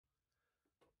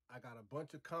I got a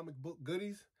bunch of comic book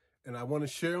goodies, and I want to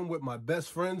share them with my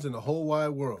best friends in the whole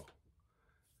wide world.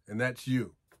 And that's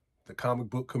you, the comic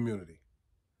book community.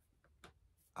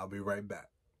 I'll be right back.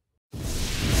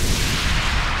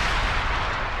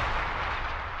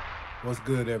 What's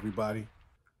good, everybody?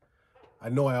 I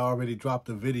know I already dropped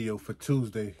a video for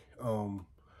Tuesday,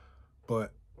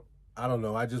 but I don't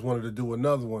know. I just wanted to do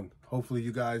another one. Hopefully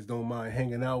you guys don't mind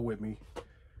hanging out with me,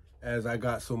 as I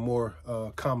got some more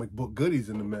comic book goodies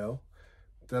in the mail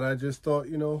that I just thought,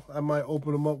 you know, I might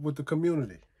open them up with the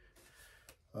community.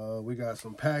 We got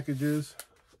some packages.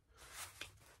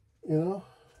 You know,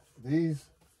 these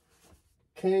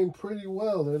came pretty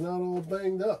well. They're not all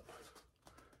banged up.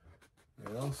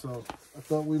 You know, so I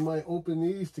thought we might open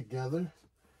these together.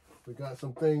 We got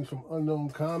some things from Unknown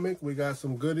Comic. We got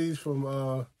some goodies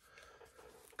from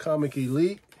Comic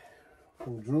Elite,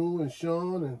 from Drew and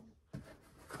Sean and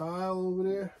Kyle over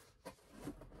there.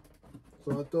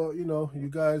 So I thought, you know, you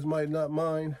guys might not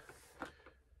mind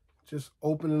just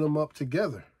opening them up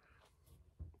together.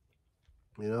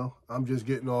 You know, I'm just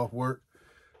getting off work.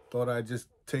 Thought I'd just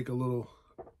take a little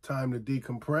time to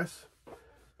decompress.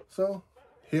 So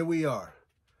here we are.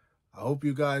 I hope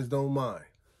you guys don't mind.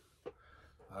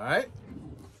 All right.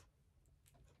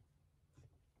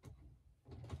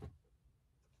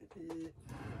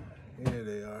 Here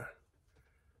they are.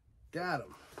 Got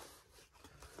them.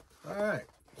 All right.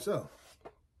 So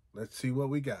let's see what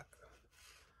we got.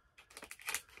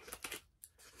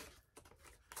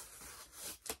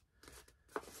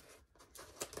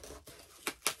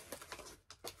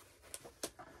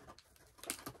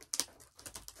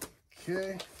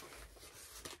 Okay.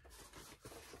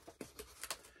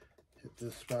 Hit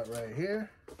this spot right here.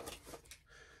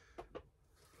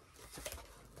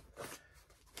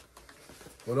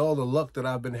 With all the luck that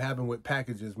I've been having with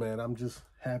packages, man, I'm just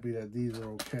happy that these are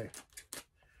okay.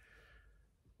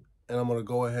 And I'm going to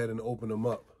go ahead and open them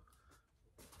up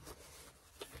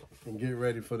and get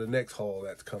ready for the next haul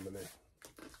that's coming in.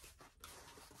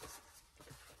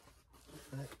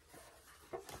 Right.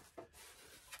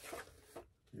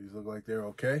 These look like they're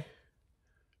okay,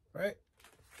 right?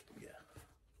 Yeah.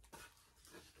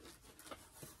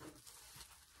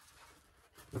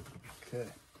 Okay.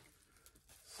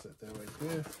 Set that right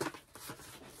there.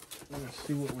 Let's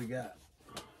see what we got.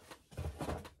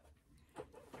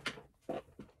 All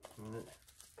right.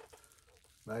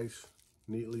 Nice,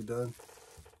 neatly done.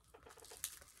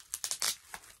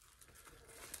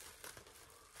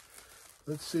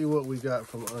 Let's see what we got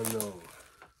from Unknown.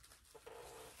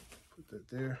 Put that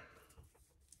there.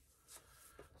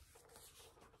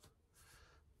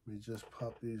 Let me just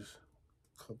pop these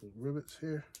couple rivets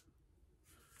here.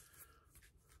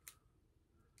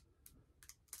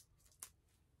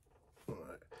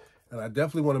 And I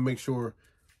definitely want to make sure,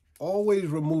 always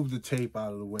remove the tape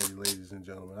out of the way, ladies and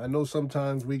gentlemen. I know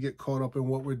sometimes we get caught up in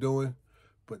what we're doing,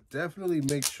 but definitely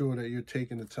make sure that you're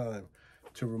taking the time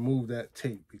to remove that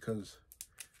tape, because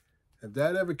if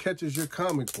that ever catches your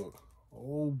comic book,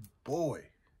 oh boy,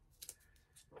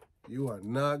 you are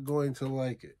not going to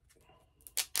like it.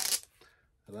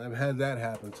 And I've had that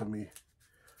happen to me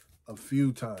a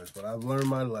few times, but I've learned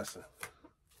my lesson.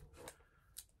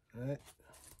 All right?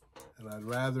 And I'd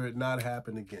rather it not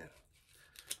happen again.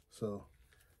 So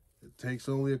it takes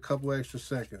only a couple extra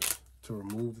seconds to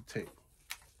remove the tape.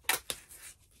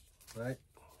 Right?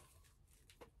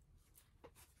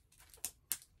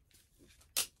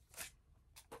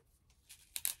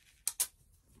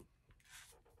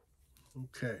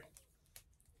 Okay.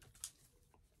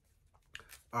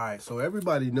 All right, so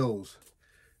everybody knows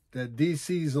that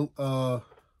DC's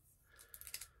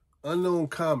Unknown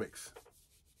Comics,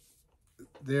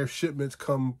 their shipments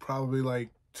come probably like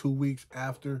 2 weeks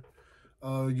after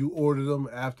you order them,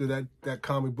 after that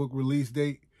comic book release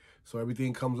date. So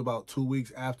everything comes about 2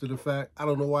 weeks after the fact. I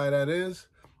don't know why that is,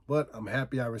 but I'm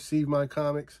happy I received my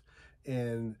comics,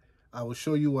 and I will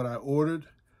show you what I ordered.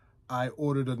 I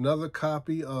ordered another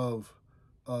copy of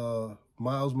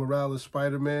Miles Morales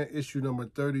Spider-Man issue number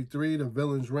 33, the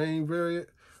Villain's Reign variant,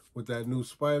 with that new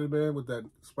Spider-Man, with that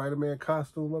Spider-Man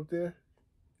costume up there.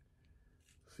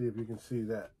 See if you can see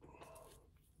that.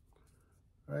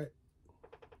 All right.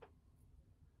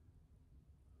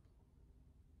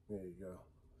 There you go.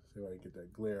 See if I can get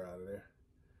that glare out of there.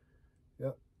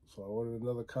 Yep. So I ordered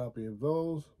another copy of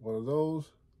those, one of those.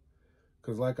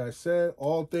 Because like I said,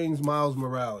 all things Miles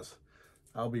Morales,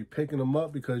 I'll be picking them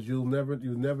up, because you'll never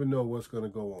know what's going to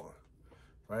go on.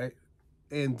 Right?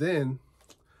 And then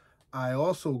I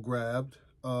also grabbed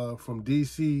from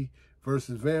DC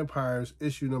versus Vampires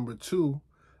issue number 2.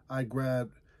 I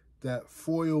grabbed that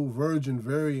foil Virgin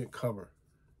variant cover.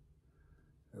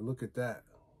 And look at that.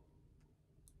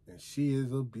 And she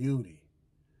is a beauty.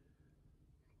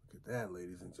 Look at that,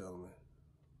 ladies and gentlemen.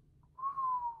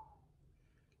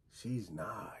 She's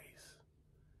nice.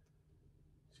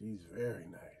 She's very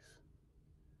nice.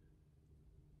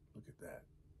 Look at that.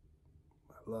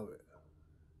 I love it.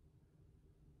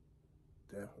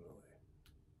 Definitely.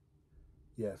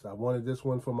 Yes, I wanted this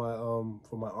one for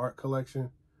my art collection.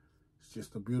 It's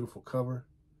just a beautiful cover.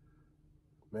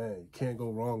 Man, you can't go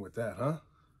wrong with that, huh?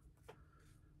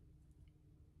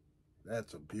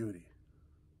 That's a beauty.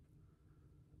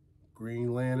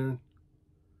 Green Lantern.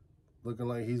 Looking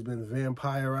like he's been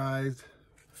vampirized.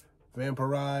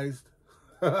 Vampirized.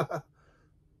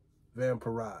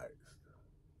 Vampirized.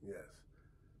 Yes.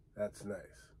 That's nice.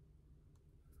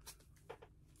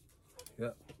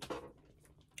 Yep.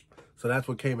 So that's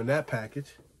what came in that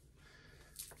package.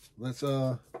 Let's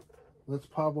pop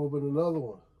open another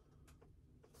one.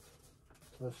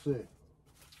 Let's see.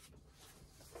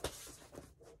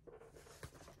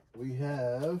 We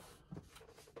have,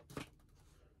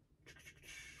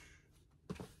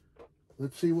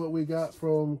 let's see what we got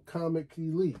from Comic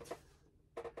Elite.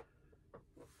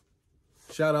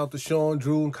 Shout out to Sean,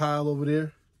 Drew, and Kyle over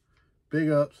there.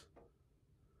 Big ups.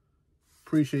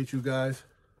 Appreciate you guys.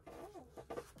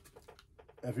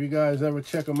 If you guys ever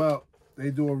check them out, they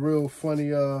do a real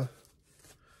funny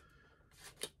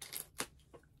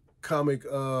comic,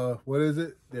 what is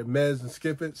it? They're Mez and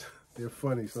Skippets. They're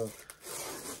funny, so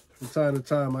from time to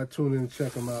time I tune in and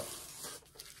check them out.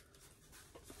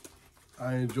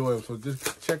 I enjoy them, so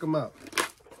just check them out.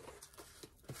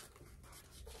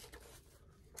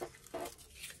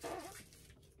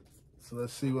 So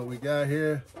let's see what we got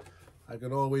here. I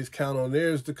can always count on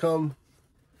theirs to come.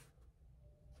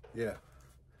 Yeah.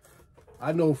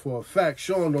 I know for a fact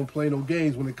Sean don't play no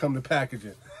games when it come to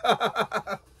packaging.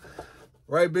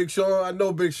 Right, Big Sean? I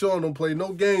know Big Sean don't play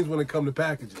no games when it come to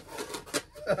packaging.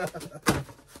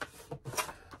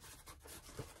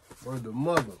 Word to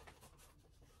mother.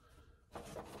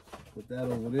 Put that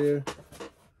over there.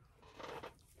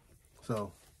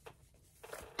 So,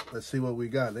 let's see what we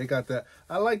got. They got that.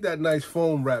 I like that nice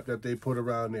foam wrap that they put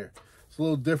around there. It's a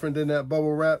little different than that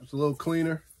bubble wrap. It's a little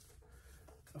cleaner.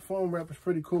 The foam wrap is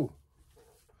pretty cool.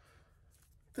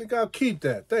 I think I'll keep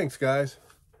that. Thanks, guys.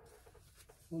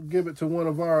 We'll give it to one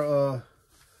of our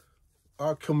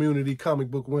community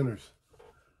comic book winners.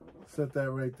 Set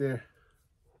that right there.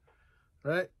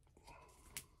 Right?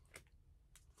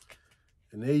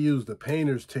 And they use the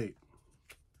painter's tape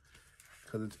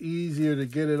because it's easier to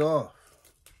get it off.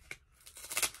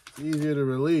 It's easier to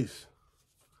release.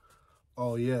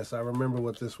 Oh, yes, I remember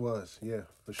what this was. Yeah,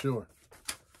 for sure.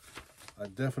 I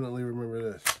definitely remember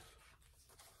this.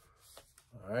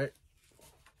 All right.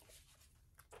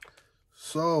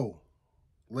 So,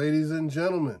 ladies and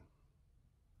gentlemen,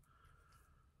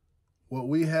 what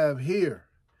we have here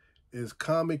is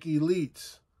Comic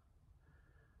Elite's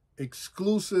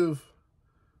exclusive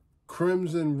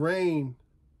Crimson Reign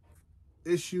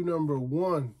issue number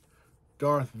 1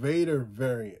 Darth Vader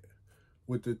variant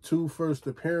with the 2 first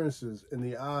appearances in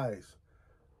the eyes.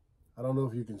 I don't know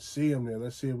if you can see them there.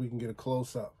 Let's see if we can get a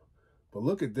close-up. But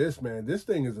look at this, man. This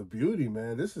thing is a beauty,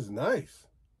 man. This is nice.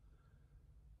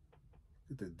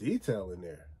 Look at the detail in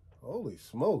there. Holy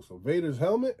smokes. A Vader's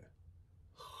helmet.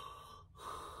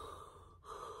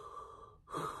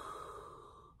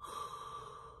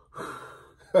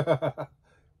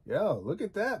 Yo, look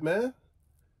at that, man.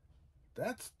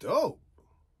 That's dope.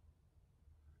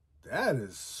 That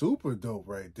is super dope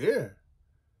right there.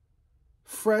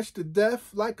 Fresh to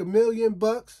death, like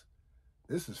 $1,000,000.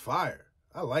 This is fire.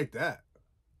 I like that.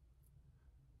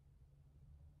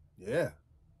 Yeah.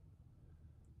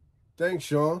 Thanks,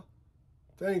 Sean.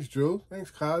 Thanks, Drew.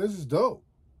 Thanks, Kyle. This is dope.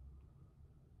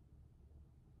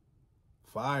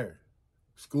 Fire.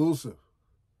 Exclusive.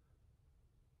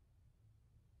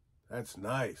 That's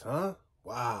nice, huh?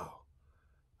 Wow.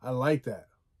 I like that.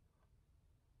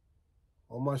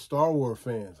 All my Star Wars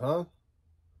fans, huh?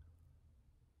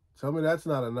 Tell me that's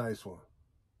not a nice one.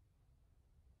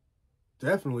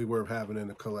 Definitely worth having in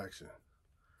the collection.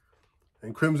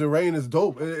 And Crimson Reign is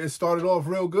dope. It started off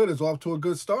real good. It's off to a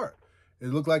good start. It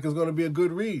looked like it's going to be a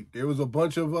good read. There was a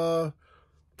bunch of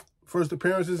first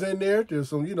appearances in there. There's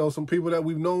some, you know, some people that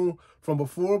we've known from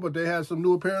before, but they had some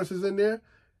new appearances in there.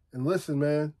 And listen,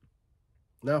 man,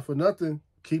 not for nothing,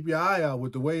 keep your eye out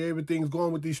with the way everything's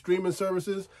going with these streaming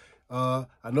services. I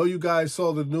know you guys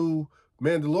saw the new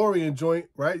Mandalorian joint,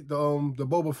 right? The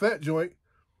Boba Fett joint.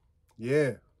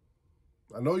 Yeah.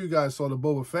 I know you guys saw the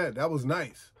Boba Fett. That was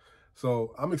nice.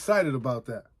 So I'm excited about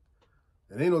that.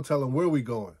 And ain't no telling where we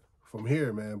going from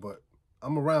here, man, but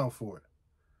I'm around for it.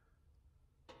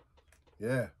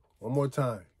 Yeah. One more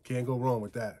time. Can't go wrong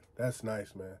with that. That's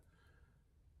nice, man.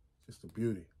 Just a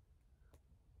beauty.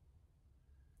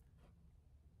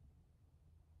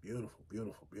 Beautiful,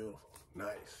 beautiful, beautiful.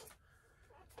 Nice.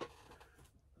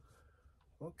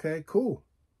 Okay, cool.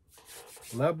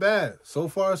 Not bad. So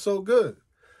far, so good.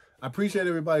 I appreciate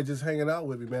everybody just hanging out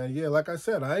with me, man. Yeah, like I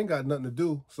said, I ain't got nothing to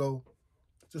do, so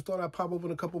just thought I'd pop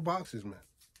open a couple boxes, man.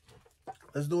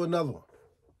 Let's do another one.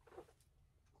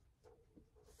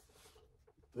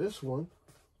 This one.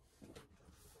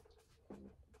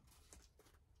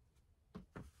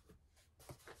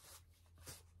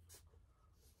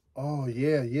 Oh,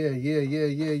 yeah.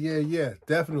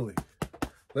 Definitely.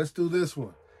 Let's do this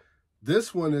one.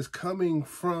 This one is coming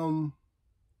from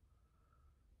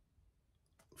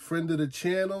friend of the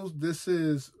channels. This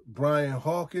is Brian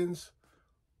Hawkins,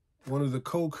 one of the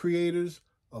co-creators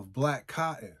of Black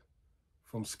Cotton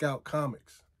from Scout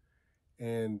Comics.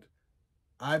 And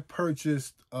I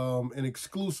purchased an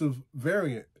exclusive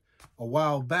variant a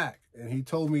while back. And he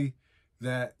told me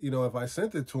that, you know, if I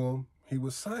sent it to him, he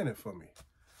would sign it for me.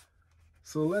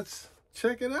 So let's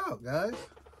check it out, guys.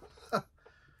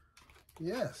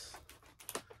 Yes.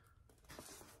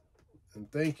 And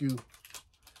thank you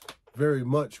very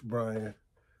much, Brian.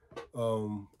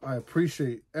 I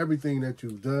appreciate everything that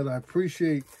you've done. I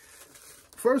appreciate,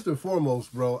 first and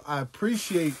foremost, bro, I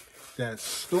appreciate that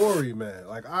story, man.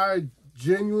 Like, I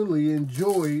genuinely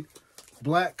enjoyed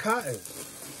Black Cotton.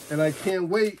 And I can't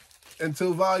wait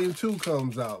until Volume 2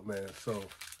 comes out, man. So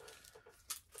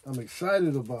I'm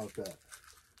excited about that.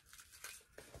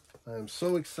 I am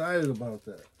so excited about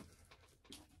that.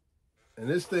 And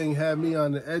this thing had me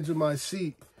on the edge of my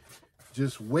seat,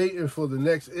 just waiting for the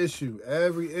next issue.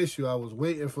 Every issue, I was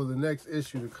waiting for the next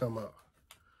issue to come out.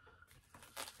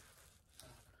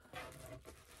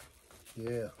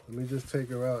 Yeah, let me just take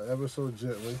her out ever so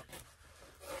gently.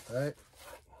 All right.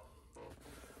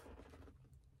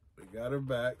 We got her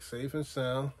back, safe and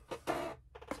sound.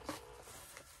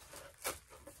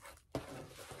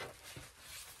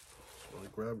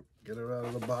 Get her out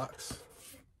of the box.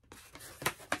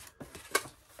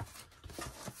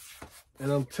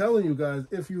 And I'm telling you guys,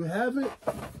 if you haven't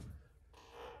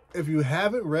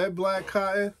read Black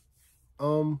Cotton,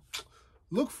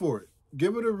 look for it.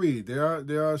 Give it a read.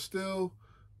 There are still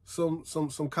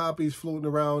some copies floating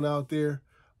around out there.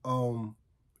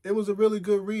 It was a really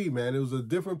good read, man. It was a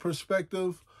different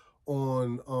perspective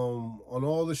on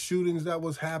all the shootings that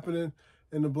was happening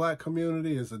in the Black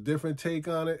community. It's a different take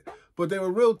on it, but they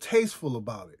were real tasteful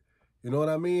about it. You know what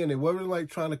I mean? They weren't like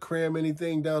trying to cram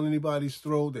anything down anybody's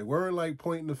throat. They weren't like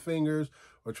pointing the fingers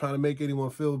or trying to make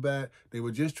anyone feel bad. They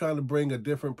were just trying to bring a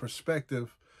different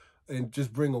perspective and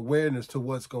just bring awareness to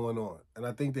what's going on. And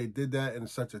I think they did that in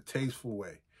such a tasteful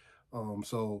way.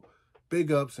 So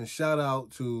big ups and shout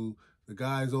out to the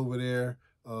guys over there,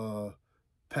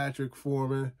 Patrick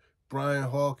Foreman, Brian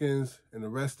Hawkins, and the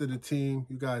rest of the team.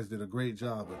 You guys did a great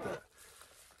job with that.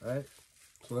 All right?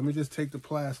 So let me just take the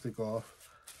plastic off.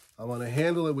 I want to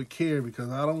handle it with care because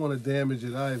I don't want to damage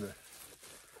it either.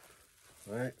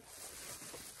 All right?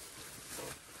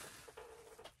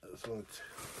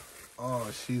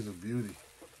 Oh, she's a beauty.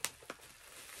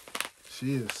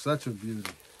 She is such a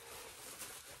beauty.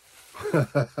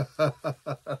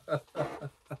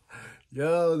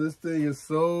 Yo, this thing is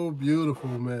so beautiful,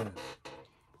 man.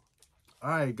 All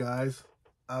right, guys,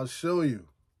 I'll show you.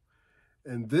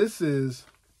 And this is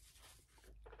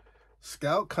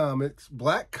Scout Comics,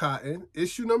 Black Cotton,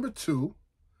 issue number 2,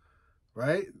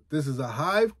 right? This is a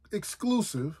Hive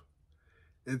exclusive.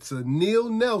 It's a Neil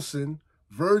Nelson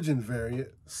Virgin variant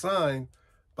signed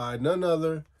by none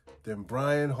other than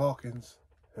Brian Hawkins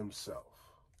himself.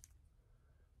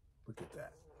 Look at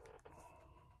that.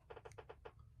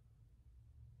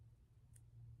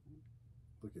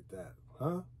 Look at that,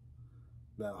 huh?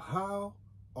 Now, how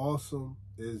awesome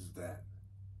is that?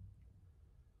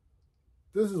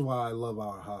 This is why I love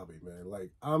our hobby, man.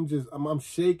 Like, I'm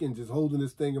shaking just holding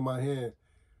this thing in my hand.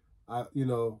 I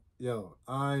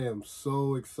am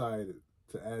so excited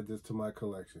to add this to my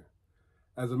collection.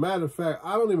 As a matter of fact,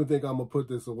 I don't even think I'm going to put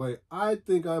this away. I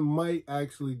think I might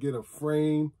actually get a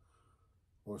frame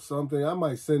or something. I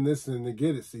might send this in to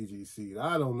get it CGC.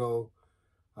 I don't know.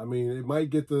 I mean, it might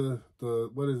get what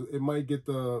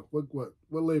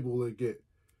label will it get?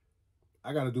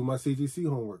 I got to do my CGC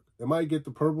homework. It might get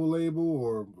the purple label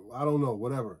or I don't know,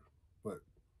 whatever. But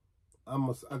I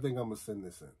think I'm going to send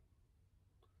this in.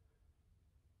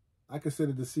 I could send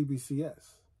it to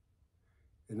CBCS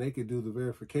and they could do the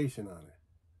verification on it.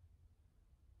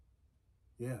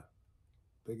 Yeah,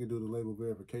 they could do the label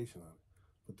verification on it.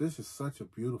 But this is such a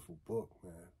beautiful book,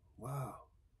 man. Wow.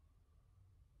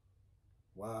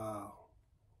 Wow.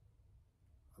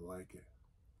 like it.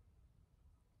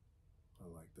 I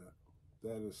like that.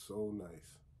 That is so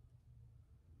nice.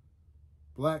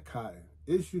 Black Cotton,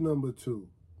 issue number 2.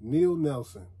 Neil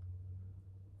Nelson.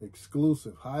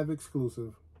 Exclusive, Hive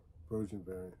exclusive, Virgin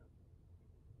variant.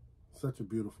 Such a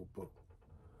beautiful book.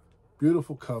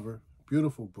 Beautiful cover,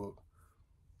 beautiful book.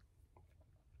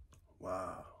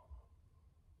 Wow.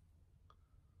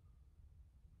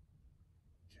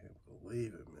 Can't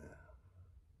believe it, man.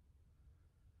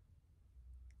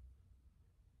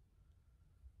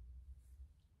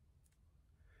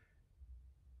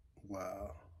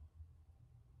 Wow.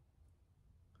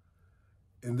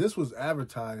 And this was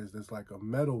advertised as like a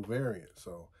metal variant,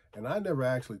 so, and I never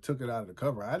actually took it out of the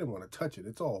cover. I didn't want to touch it.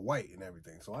 It's all white and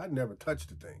everything, so I never touched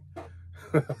the thing.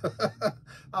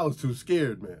 I was too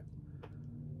scared, man.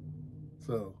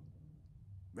 So,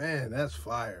 man, that's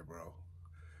fire, bro.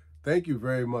 Thank you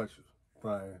very much,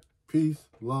 Brian. Peace,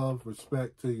 love,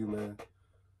 respect to you, man.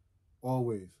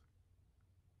 Always.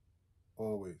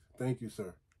 Always. Thank you,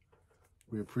 sir.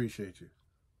 We appreciate you.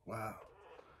 Wow.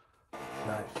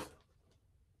 Nice.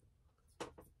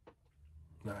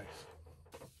 Nice.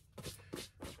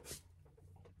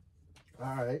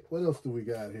 All right, what else do we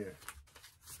got here?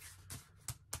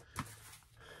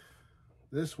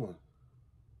 This one.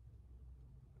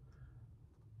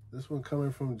 This one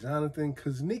coming from Jonathan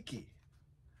Kuznicki.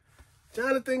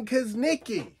 Jonathan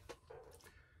Kuznicki.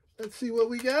 Let's see what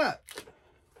we got.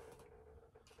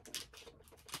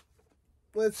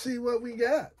 Let's see what we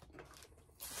got.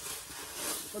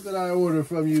 What did I order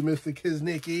from you, Mr.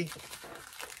 Kuznicki?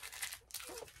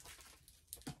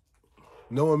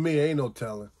 Knowing me, ain't no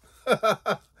telling.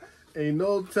 Ain't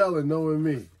no telling knowing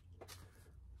me.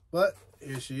 But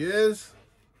here she is.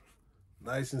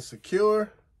 Nice and secure.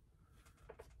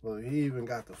 Well, he even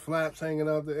got the flaps hanging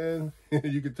out the end.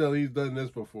 You can tell he's done this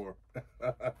before.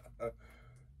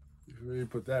 You really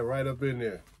put that right up in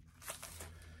there.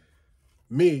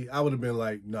 Me, I would have been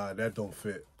like, nah, that don't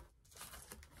fit.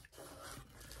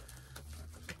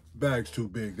 Bag's too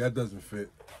big. That doesn't fit.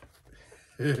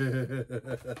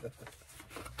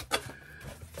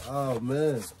 Oh,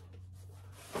 man.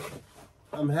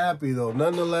 I'm happy, though.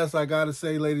 Nonetheless, I got to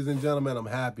say, ladies and gentlemen, I'm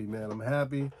happy, man. I'm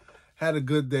happy. Had a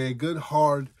good day. Good,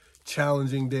 hard,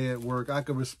 challenging day at work. I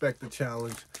can respect the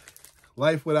challenge.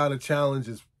 Life without a challenge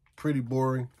is pretty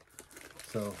boring.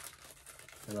 So,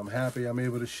 and I'm happy I'm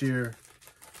able to share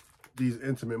these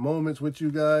intimate moments with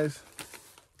you guys.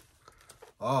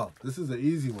 Oh, this is an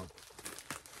easy one.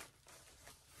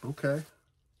 Okay.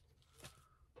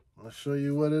 I'll show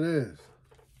you what it is.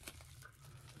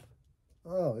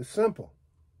 Oh, it's simple.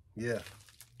 Yeah.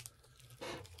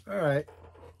 All right.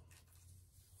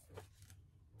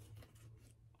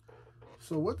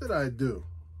 So what did I do?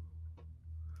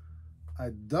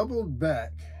 I doubled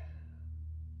back.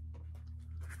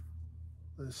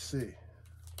 Let's see.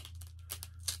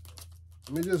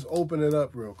 Let me just open it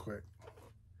up real quick.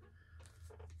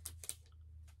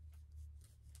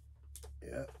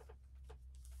 Yeah.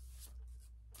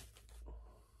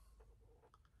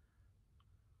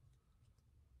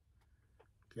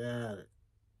 Got it.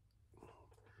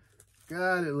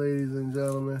 Got it, ladies and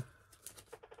gentlemen.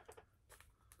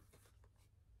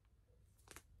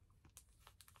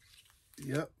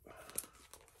 Yep.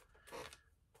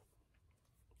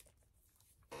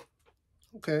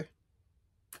 Okay.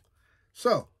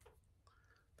 So,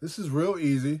 this is real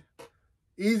easy.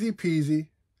 Easy peasy.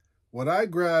 What I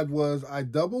grabbed was I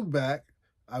doubled back.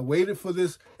 I waited for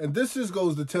this. And this just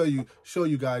goes to tell you, show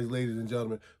you guys, ladies and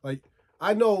gentlemen. Like,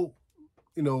 I know,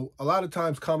 you know, a lot of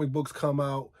times comic books come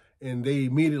out and they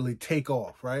immediately take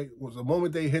off, right? The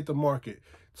moment they hit the market,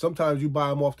 sometimes you buy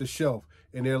them off the shelf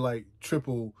and they're like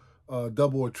triple,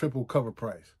 double or triple cover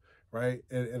price, right?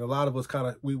 And a lot of us kind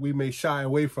of, we may shy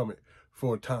away from it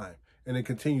for a time and it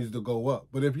continues to go up.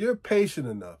 But if you're patient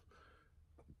enough,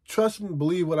 trust me,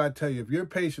 believe what I tell you, if you're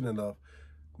patient enough,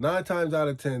 9 times out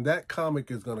of 10, that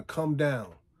comic is going to come down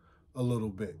a little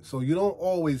bit. So you don't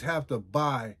always have to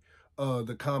buy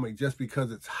the comic just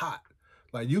because it's hot.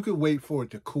 Like, you could wait for it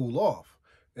to cool off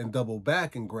and double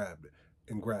back and grab it.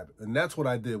 And that's what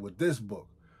I did with this book.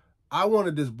 I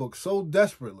wanted this book so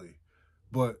desperately,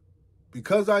 but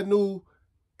because I knew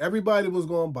everybody was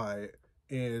going to buy it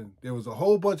and there was a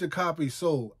whole bunch of copies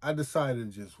sold, I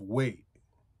decided to just wait.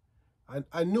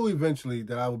 I knew eventually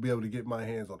that I would be able to get my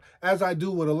hands on, as I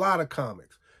do with a lot of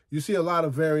comics. You see a lot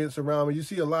of variants around me. You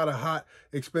see a lot of hot,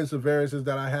 expensive variances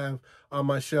that I have on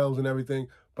my shelves and everything.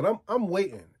 But I'm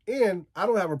waiting. And I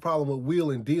don't have a problem with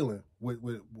wheeling dealing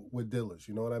with dealers.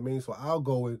 You know what I mean? So I'll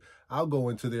go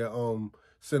into their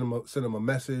send them a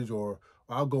message, or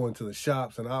I'll go into the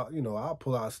shops and I'll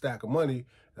pull out a stack of money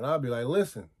and I'll be like,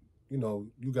 listen, you know,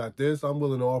 you got this, I'm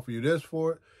willing to offer you this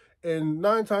for it. And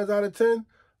 9 times out of 10,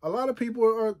 a lot of people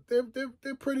are,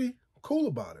 they're pretty cool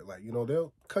about it. Like, you know,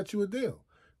 they'll cut you a deal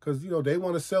because, you know, they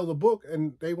want to sell the book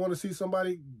and they want to see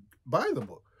somebody buy the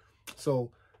book.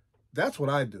 So that's what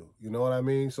I do. You know what I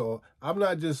mean? So I'm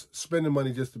not just spending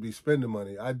money just to be spending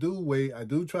money. I do wait. I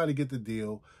do try to get the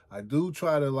deal. I do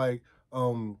try to like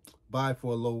buy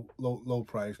for a low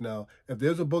price. Now, if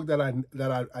there's a book that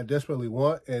I desperately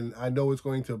want and I know it's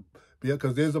going to be,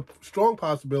 because there's a strong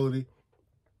possibility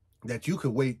that you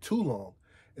could wait too long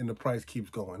and the price keeps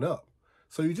going up.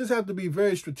 So you just have to be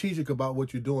very strategic about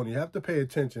what you're doing. You have to pay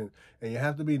attention and you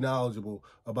have to be knowledgeable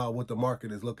about what the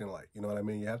market is looking like. You know what I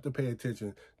mean? You have to pay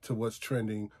attention to what's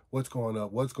trending, what's going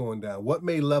up, what's going down, what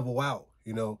may level out,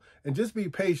 you know, and just be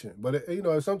patient. But, you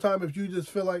know, sometimes if you just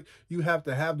feel like you have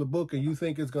to have the book and you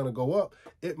think it's going to go up,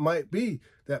 it might be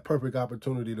that perfect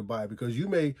opportunity to buy, because you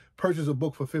may purchase a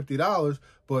book for $50,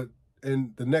 but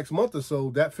in the next month or so,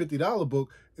 that $50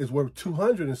 book is worth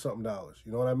 $200 and something.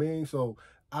 You know what I mean? So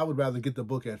I would rather get the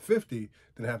book at $50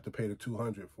 than have to pay the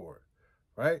 $200 for it,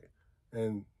 right?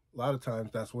 And a lot of times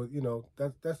that's what, you know,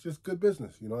 that's just good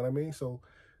business, you know what I mean? So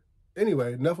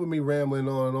anyway, enough of me rambling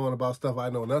on and on about stuff I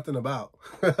know nothing about.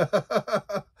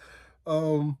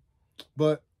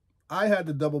 But I had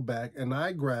to double back and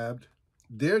I grabbed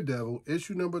Daredevil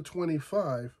issue number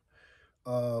 25,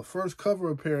 first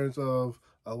cover appearance of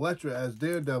Elektra as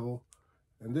Daredevil,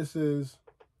 and this is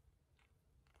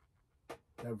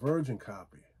that Virgin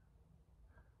copy.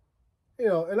 You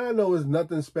know, and I know it's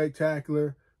nothing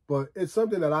spectacular, but it's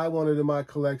something that I wanted in my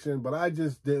collection, but I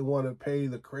just didn't want to pay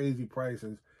the crazy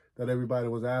prices that everybody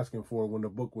was asking for when the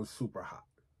book was super hot.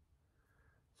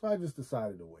 So I just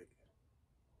decided to wait.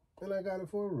 And I got it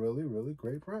for a really, really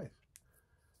great price.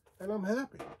 And I'm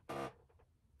happy.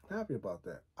 Happy about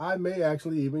that. I may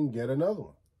actually even get another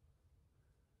one.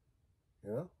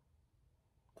 You know?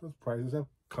 Because prices have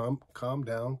calmed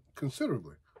down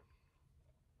considerably.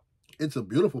 It's a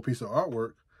beautiful piece of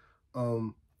artwork.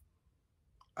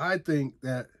 I think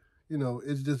that, you know,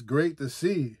 it's just great to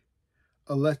see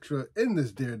Elektra in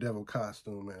this Daredevil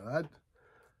costume, man.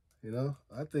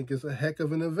 I think it's a heck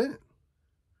of an event.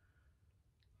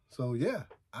 So yeah,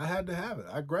 I had to have it.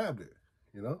 I grabbed it,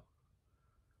 you know.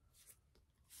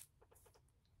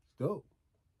 Dope.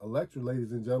 Elektra,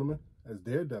 ladies and gentlemen, as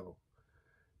Daredevil.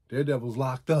 Daredevil's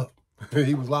locked up.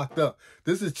 He was locked up.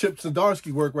 This is Chip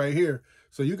Zdarsky work right here.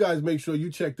 So you guys make sure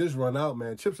you check this run out,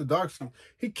 man. Chip Zdarsky,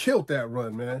 he killed that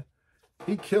run, man.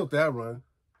 He killed that run.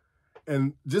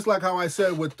 And just like how I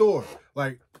said with Thor,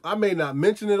 like, I may not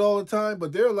mention it all the time,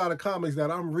 but there are a lot of comics that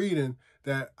I'm reading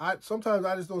that sometimes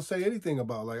I just don't say anything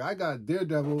about. Like, I got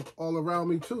Daredevil all around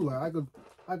me too. Like,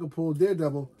 I could pull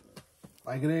Daredevil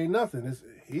like it ain't nothing.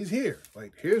 He's here.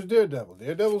 Like, here's Daredevil.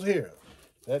 Daredevil's here.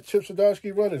 That Chip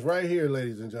Zdarsky run is right here,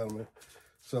 ladies and gentlemen.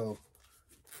 So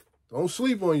don't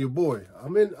sleep on your boy.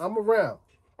 I'm around.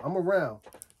 I'm around.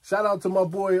 Shout out to my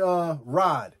boy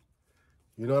Rod.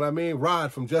 You know what I mean?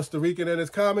 Rod from Just the Rican and his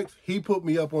comics. He put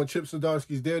me up on Chip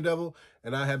Zdarsky's Daredevil,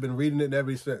 and I have been reading it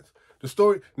ever since. The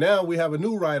story, now we have a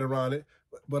new writer on it,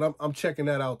 but I'm checking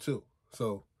that out too.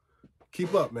 So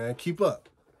keep up, man. Keep up.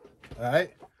 All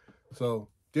right? So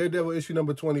Daredevil issue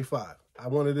number 25. I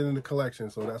wanted it in the collection,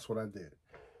 so that's what I did.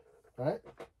 All right?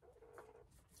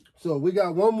 So we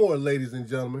got one more, ladies and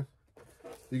gentlemen.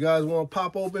 You guys want to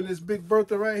pop open this Big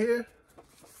Bertha right here?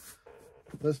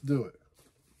 Let's do it.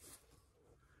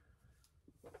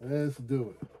 Let's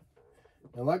do it.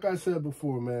 And like I said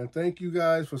before, man, thank you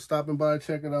guys for stopping by,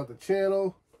 checking out the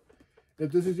channel.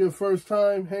 If this is your first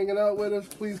time hanging out with us,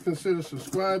 please consider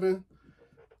subscribing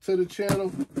to the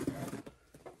channel.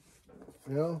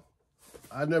 You know,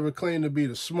 I never claim to be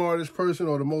the smartest person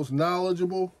or the most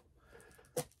knowledgeable,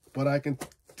 but I can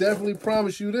definitely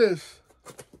promise you this.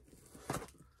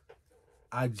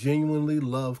 I genuinely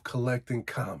love collecting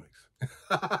comics.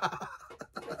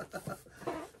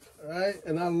 Right?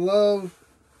 And I love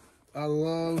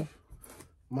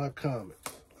my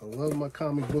comics. I love my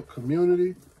comic book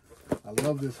community. I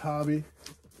love this hobby.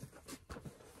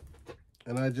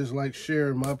 And I just like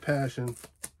sharing my passion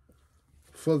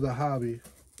for the hobby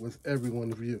with every one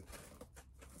of you.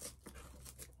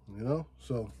 You know?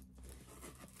 So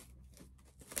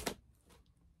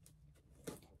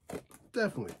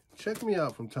definitely check me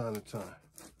out from time to time.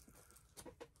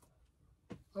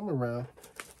 I'm around.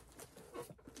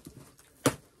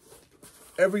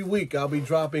 Every week, I'll be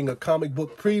dropping a comic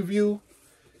book preview.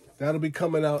 That'll be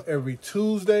coming out every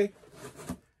Tuesday.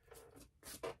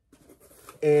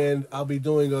 And I'll be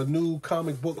doing a new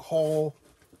comic book haul,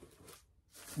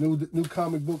 new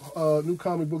comic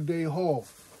book day haul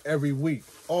every week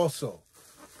also.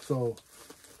 So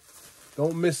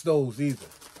don't miss those either.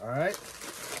 All right.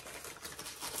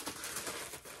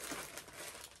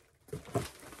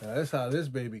 Now that's how this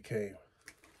baby came.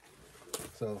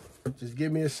 So just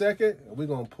give me a second and we're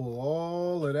going to pull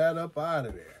all of that up out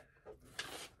of there.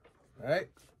 All right.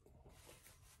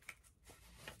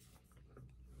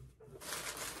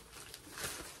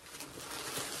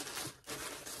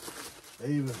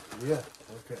 Even, yeah,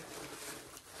 okay.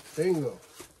 Bingo.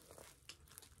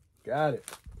 Got it.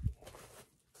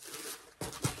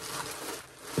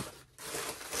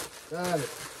 Got it.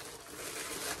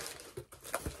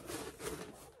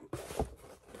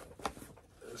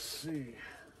 Let's see.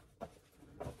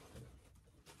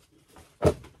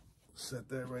 Set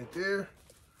that right there.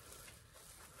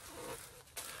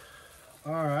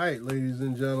 All right, ladies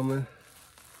and gentlemen.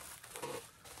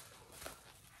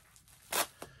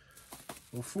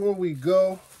 Before we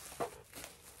go,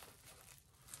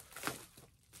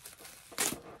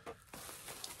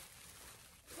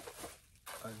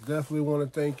 I definitely want to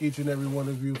thank each and every one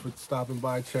of you for stopping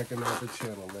by, checking out the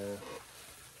channel, man.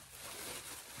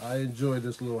 I enjoyed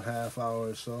this little half hour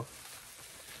or so.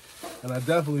 And I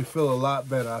definitely feel a lot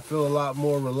better. I feel a lot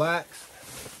more relaxed.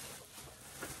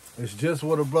 It's just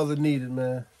what a brother needed,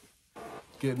 man.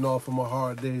 Getting off from a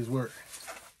hard day's work.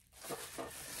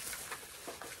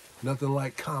 Nothing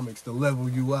like comics to level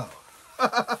you out. All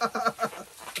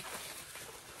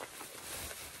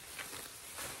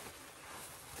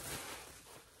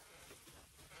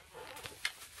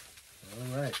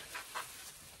right.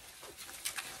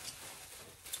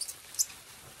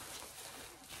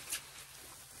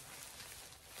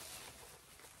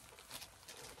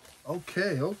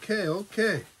 Okay.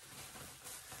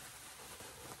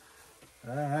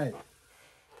 All right.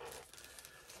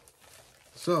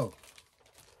 So,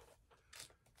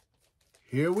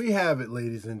 here we have it,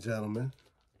 ladies and gentlemen.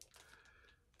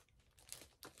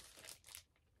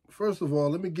 First of all,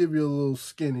 let me give you a little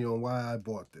skinny on why I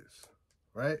bought this,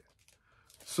 right?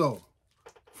 So,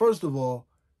 first of all,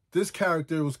 this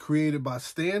character was created by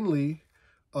Stan Lee,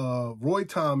 Roy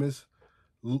Thomas,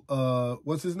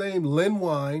 what's his name? Len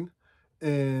Wein,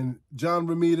 and John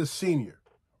Romita Sr.,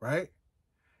 right?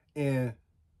 And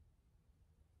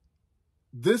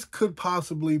this could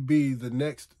possibly be the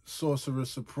next Sorcerer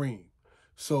Supreme.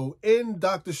 So in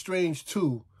Doctor Strange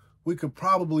 2, we could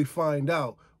probably find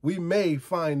out. We may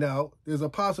find out. There's a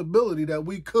possibility that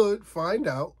we could find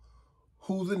out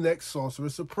who the next Sorcerer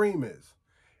Supreme is.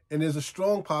 And there's a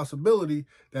strong possibility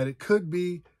that it could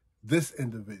be this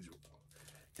individual.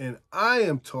 And I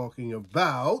am talking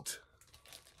about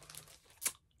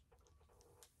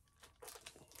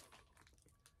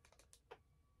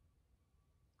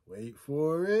wait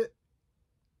for it.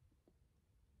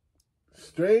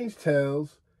 Strange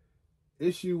Tales,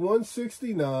 issue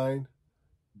 169,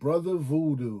 Brother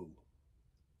Voodoo.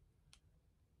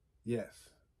 Yes.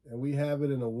 And we have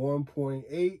it in a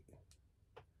 1.8,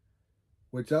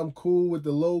 which I'm cool with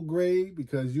the low grade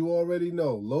because you already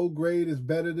know low grade is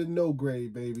better than no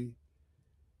grade, baby.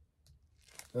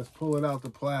 Let's pull it out the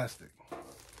plastic.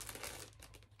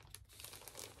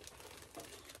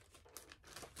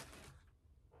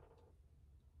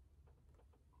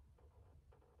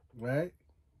 Right?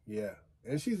 Yeah.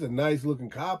 And she's a nice looking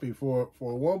copy for a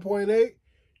 1.8.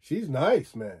 She's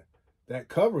nice, man. That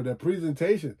cover, that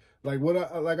presentation,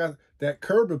 that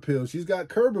curb appeal. She's got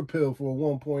curb appeal for a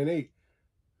 1.8.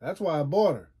 That's why I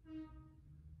bought her.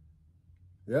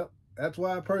 Yep, that's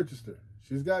why I purchased her.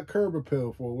 She's got curb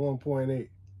appeal for a 1.8.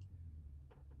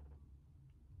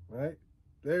 Right?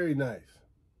 Very nice.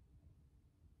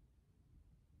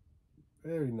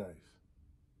 Very nice.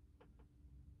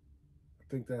 I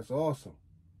think that's awesome.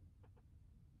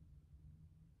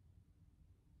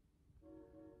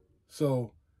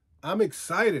 So, I'm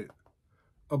excited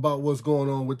about what's going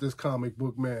on with this comic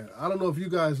book, man. I don't know if you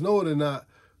guys know it or not,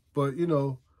 but, you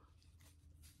know,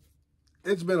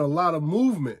 it's been a lot of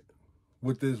movement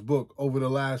with this book over the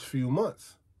last few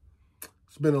months.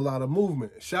 It's been a lot of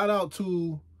movement. Shout out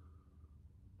to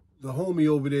the homie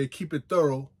over there, Keep It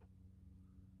Thorough.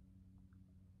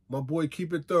 My boy,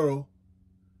 Keep It Thorough.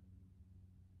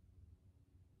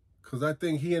 Because I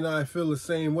think he and I feel the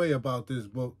same way about this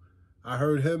book. I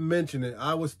heard him mention it.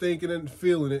 I was thinking and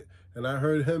feeling it, and I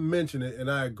heard him mention it,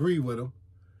 and I agree with him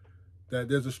that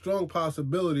there's a strong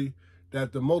possibility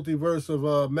that the multiverse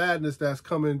of madness that's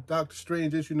coming, Doctor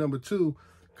Strange issue number 2,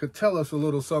 could tell us a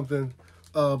little something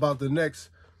about the next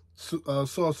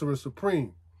Sorcerer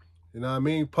Supreme. You know what I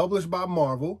mean? Published by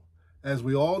Marvel, as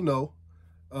we all know.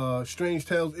 Strange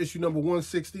Tales issue number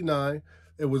 169.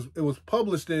 It was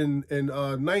published in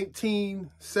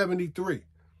 1973.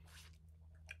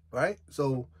 Right?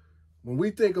 So when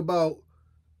we think about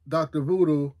Dr.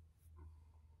 Voodoo,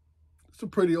 it's a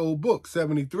pretty old book,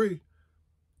 73.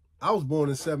 I was born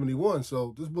in 71,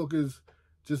 so this book is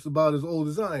just about as old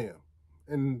as I am.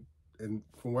 And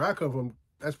from where I come from,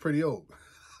 that's pretty old.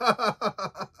 All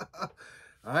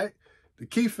right? The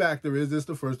key factor is this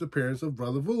the first appearance of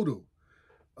Brother Voodoo.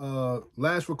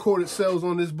 Last recorded sales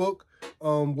on this book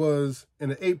was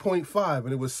in an 8.5,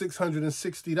 and it was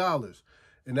 $660.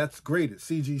 And that's graded,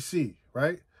 CGC,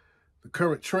 right? The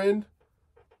current trend,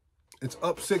 it's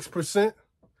up 6%.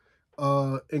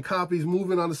 And copies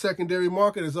moving on the secondary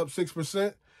market is up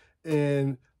 6%.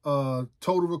 And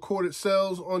total recorded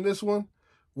sales on this one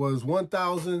was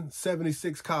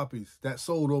 1,076 copies that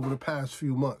sold over the past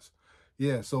few months.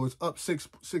 Yeah, so it's up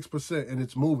 6%, and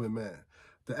it's moving, man.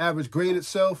 The average graded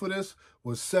sale for this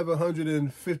was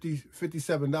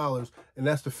 $757, and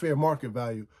that's the fair market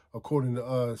value according to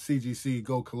CGC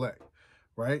Go Collect,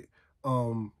 right?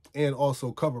 And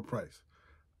also cover price.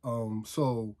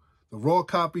 So the raw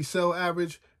copy sale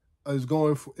average is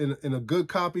going for, in a good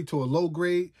copy to a low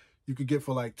grade, you could get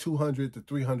for like 200 to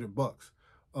 300 bucks.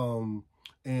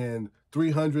 And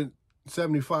 $375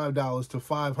 to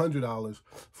 $500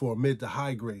 for a mid to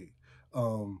high grade.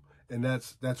 And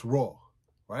that's raw,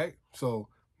 right? So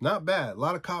not bad. A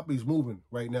lot of copies moving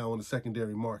right now on the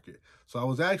secondary market. So I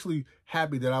was actually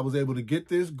happy that I was able to get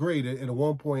this graded in a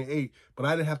 1.8, but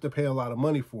I didn't have to pay a lot of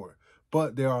money for it.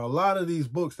 But there are a lot of these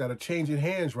books that are changing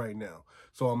hands right now.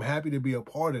 So I'm happy to be a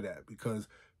part of that because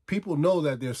people know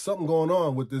that there's something going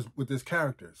on with this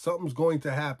character. Something's going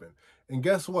to happen. And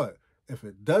guess what? If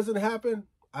it doesn't happen,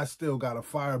 I still got a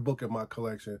fire book in my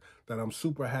collection that I'm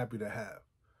super happy to have,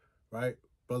 right?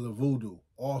 Brother Voodoo,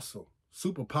 awesome,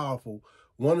 super powerful.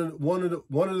 One of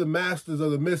the masters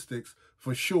of the mystics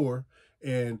for sure.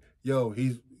 And yo,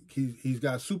 he's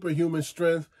got superhuman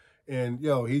strength. And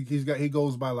yo, he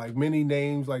goes by like many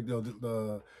names, like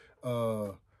the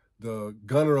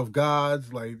Gunner of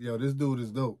Gods. Like yo, this dude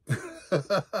is dope.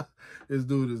 This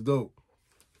dude is dope.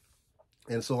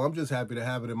 And so I'm just happy to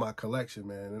have it in my collection,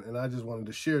 man. And I just wanted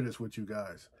to share this with you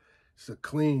guys. It's a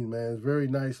clean, man. It's very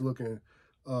nice looking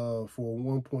for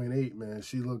 1.8, man.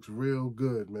 She looks real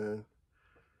good, man.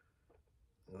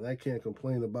 And I can't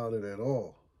complain about it at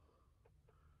all.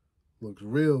 Looks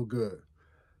real good.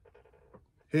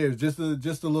 Here's just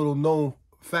a little known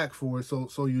fact for it,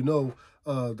 so you know,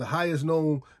 the highest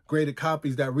known graded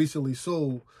copies that recently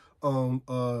sold,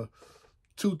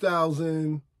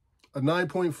 2,000. A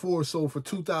 9.4 sold for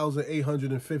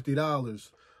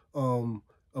 $2,850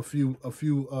 a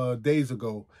few days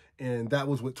ago, and that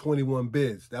was with 21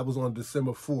 bids. That was on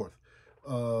December 4th.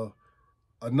 A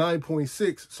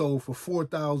 9.6 sold for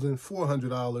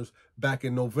 $4,400 back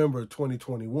in November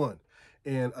 2021,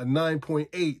 and a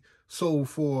 9.8 sold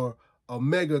for a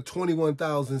mega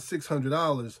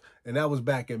 $21,600, and that was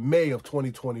back in May of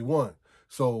 2021.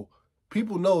 So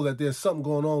people know that there's something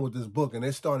going on with this book, and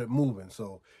they started moving.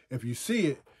 So if you see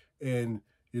it, and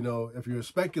you know, if you're a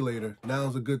speculator,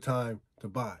 now's a good time to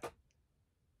buy.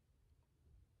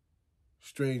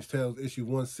 Strange Tales, issue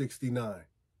 169.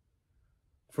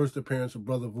 First appearance of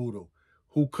Brother Voodoo,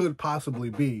 who could possibly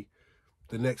be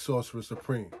the next Sorcerer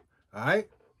Supreme. All right?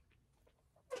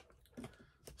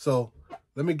 So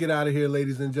let me get out of here,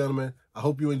 ladies and gentlemen. I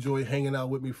hope you enjoyed hanging out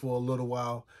with me for a little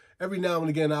while. Every now and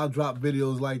again, I'll drop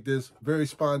videos like this, very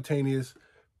spontaneous,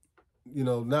 you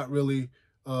know, not really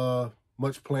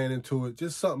much planning to it,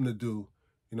 just something to do.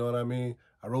 You know what I mean?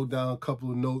 I wrote down a couple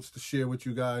of notes to share with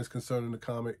you guys concerning the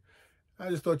comic. I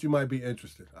just thought you might be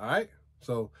interested, all right?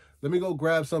 So let me go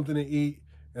grab something to eat,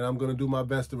 and I'm going to do my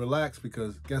best to relax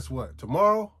because guess what?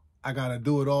 Tomorrow, I got to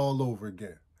do it all over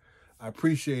again. I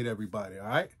appreciate everybody, all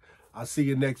right? I'll see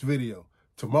you next video.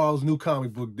 Tomorrow's new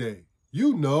comic book day.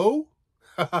 You know.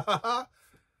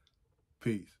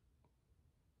 Peace.